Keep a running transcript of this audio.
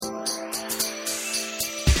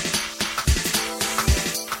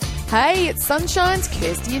Hey, it's Sunshine's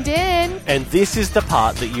Kirsty and Dan. And this is the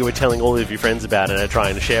part that you were telling all of your friends about and are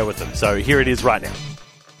trying to share with them. So here it is right now.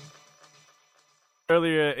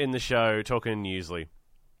 Earlier in the show, talking Newsly,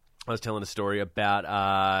 I was telling a story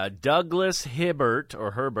about Douglas Herbert,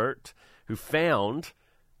 who found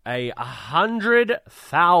a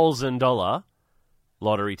 $100,000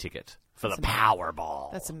 lottery ticket for the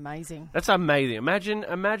Powerball. That's amazing. That's amazing.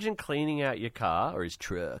 Imagine cleaning out your car or his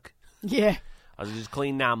truck. Yeah. I was just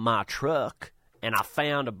cleaning out my truck, and I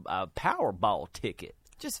found a Powerball ticket.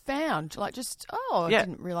 Just found. I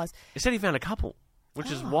didn't realise. He said he found a couple, which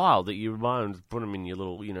is wild that you buy and put them in your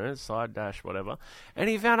little, side dash, whatever. And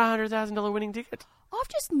he found a $100,000 winning ticket. I've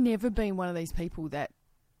just never been one of these people that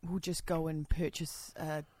will just go and purchase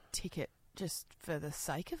a ticket just for the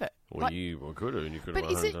sake of it. Well, you could have, and you could have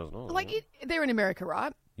won $100,000. They're in America,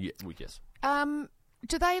 right? Yeah, yes.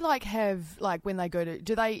 Do they have when they go to?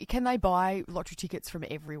 Can they buy lottery tickets from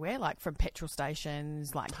everywhere, like from petrol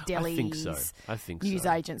stations, like delis? I think so. News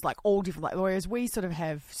agents, like all different. Whereas we sort of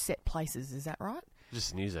have set places. Is that right?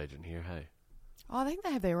 Just a news agent here, hey. I think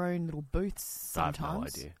they have their own little booths sometimes. I have no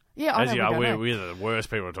idea. Yeah, I know. We're the worst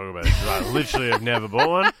people to talk about this. I literally have never bought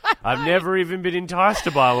one. I've never even been enticed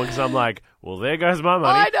to buy one because I'm like, well, there goes my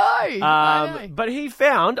money. I know. But he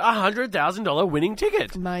found a $100,000 winning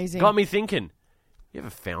ticket. Amazing. Got me thinking. You ever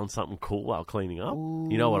found something cool while cleaning up? Ooh.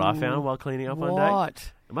 You know what I found while cleaning up one day?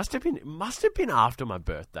 What? It must have been after my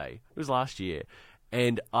birthday. It was last year.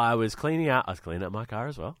 And I was cleaning out my car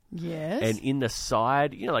as well. Yes. And in the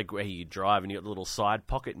side, like where you drive and you got the little side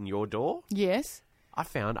pocket in your door? Yes. I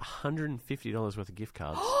found $150 worth of gift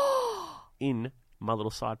cards in my little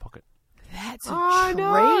side pocket. That's a I treat.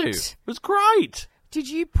 know. It was great. Did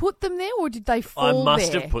you put them there or did they fall I there?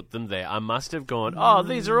 must have put them there. I must have gone,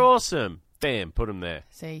 these are awesome. Bam, put them there.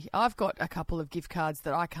 See, I've got a couple of gift cards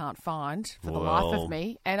that I can't find for the life of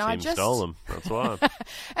me, and Tim stole them. That's why.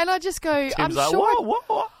 And I just go, Tim's I'm like, sure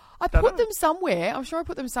what? I put them somewhere. I'm sure I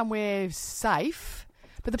put them somewhere safe.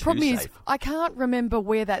 But the problem is, I can't remember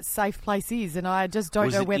where that safe place is, and I just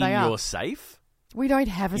don't know where they are. In your safe? We don't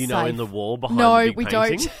have a safe. In the wall behind no, the big we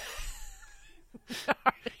painting? don't.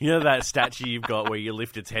 You know that statue you've got where you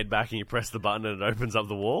lift its head back and you press the button and it opens up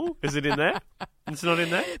the wall? Is it in there? It's not in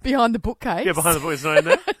there? Behind the bookcase? Yeah, behind the bookcase. It's not in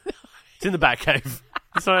there? No. It's in the back cave.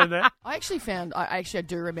 It's not in there? I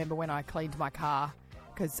do remember when I cleaned my car,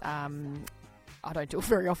 because I don't do it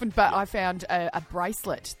very often, but I found a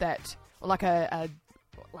bracelet that, like a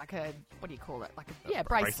what do you call it?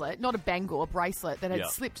 Bracelet, not a bangle, a bracelet that had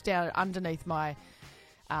slipped down underneath my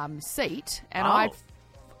seat, and I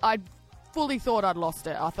fully thought I'd lost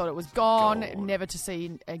it. I thought it was gone, never to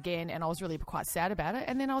see again, and I was really quite sad about it.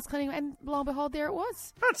 And then I was cleaning, and lo and behold, there it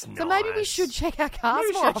was. That's nice. So maybe we should check our cars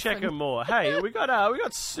maybe more often. We should check them more. Hey, we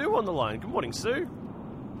got Sue on the line. Good morning, Sue.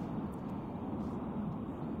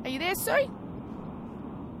 Are you there, Sue?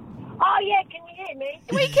 Oh, yeah, can you hear me?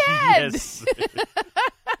 We can! Yes.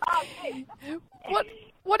 Okay.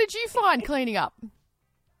 What did you find cleaning up?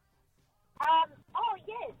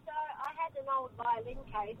 So I had an old violin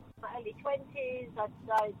case in my early 20s. I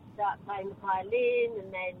decided to start playing the violin,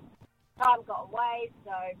 and then time got away,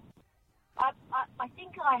 so I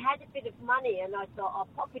think I had a bit of money, and I thought I'll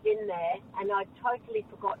pop it in there, and I'd totally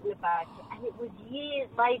forgotten about it. And it was years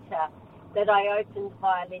later that I opened the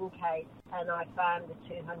violin case, and I found the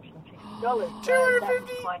 $250. $250? So that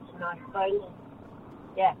was quite a nice bonus.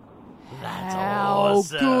 Yeah. That's How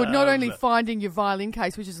awesome. good. Not only finding your violin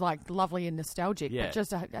case, which is like lovely and nostalgic, Yeah. but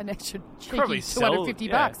just an extra cheeky Probably $250.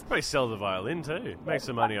 Probably sell the violin too. Make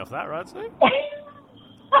some money off that, right, Sue?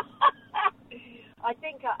 I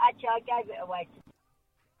think I gave it away to...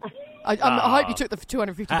 I hope you took the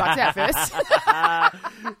 $250 out first.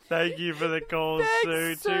 Thank you for the call, Thanks,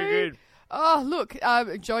 Sue. Sue. Too good. Oh, look,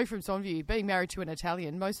 Joe from Sonview, being married to an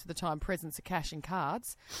Italian, most of the time presents are cash and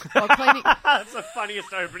cards. While cleaning, That's the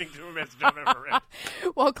funniest opening to a message I've ever read.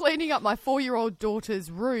 while cleaning up my 4-year-old daughter's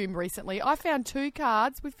room recently, I found 2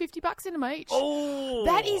 cards with $50 in them each. Oh,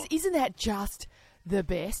 Isn't that just the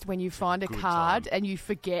best when you find a good card time. and you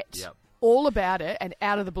forget Yep. all about it, and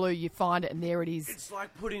out of the blue you find it and there it is. It's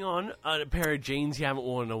like putting on a pair of jeans you haven't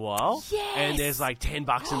worn in a while. Yes. And there's like $10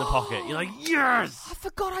 in the pocket. You're like, yes! I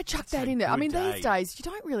forgot I chucked That's that a in there. I good mean, day. these days you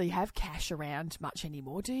don't really have cash around much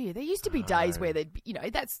anymore, do you? There used to be days where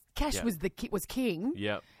that's cash Yep. was king.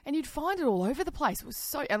 Yep. And you'd find it all over the place. It was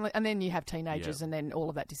so, and then you have teenagers, Yep. and then all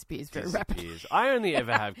of that disappears very rapidly. Disappears. I only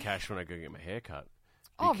ever have cash when I go get my hair cut.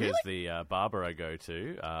 Oh, Because the barber I go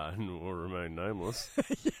to, and will remain nameless,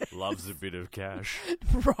 loves a bit of cash.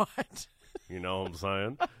 Right. You know what I'm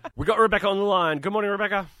saying? We got Rebecca on the line. Good morning,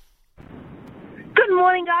 Rebecca. Good Good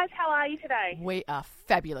morning, guys. How are you today? We are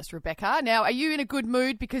fabulous, Rebecca. Now, are you in a good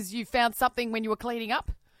mood because you found something when you were cleaning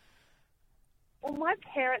up? Well, my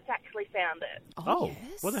parents actually found it.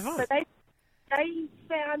 Yes. What they find? So they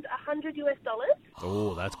found $100 US,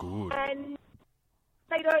 Oh, that's good. and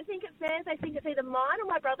they don't think it's theirs. They think it's either mine or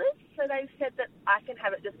my brother's. So they've said that I can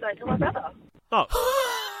have it. Just don't tell my brother. Oh,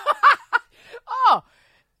 Oh,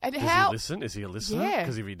 and does how? he listen? Is he a listener? Yeah.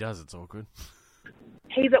 Because if he does, it's awkward.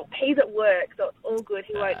 He's at work, so it's all good.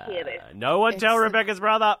 He won't hear this. No one tell Excellent. Rebecca's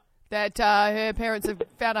brother. That her parents have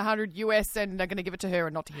found $100 US and are going to give it to her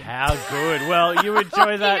and not to him. How good. Well, you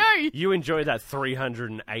enjoy that. you. You enjoy that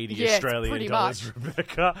 380 Yes, Australian pretty dollars, much.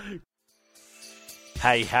 Rebecca.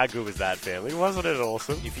 Hey, how good was that, family? Wasn't it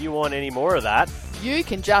awesome? If you want any more of that, You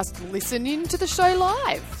can just listen in to the show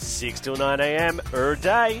live. 6 till 9 a.m.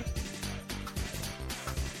 day.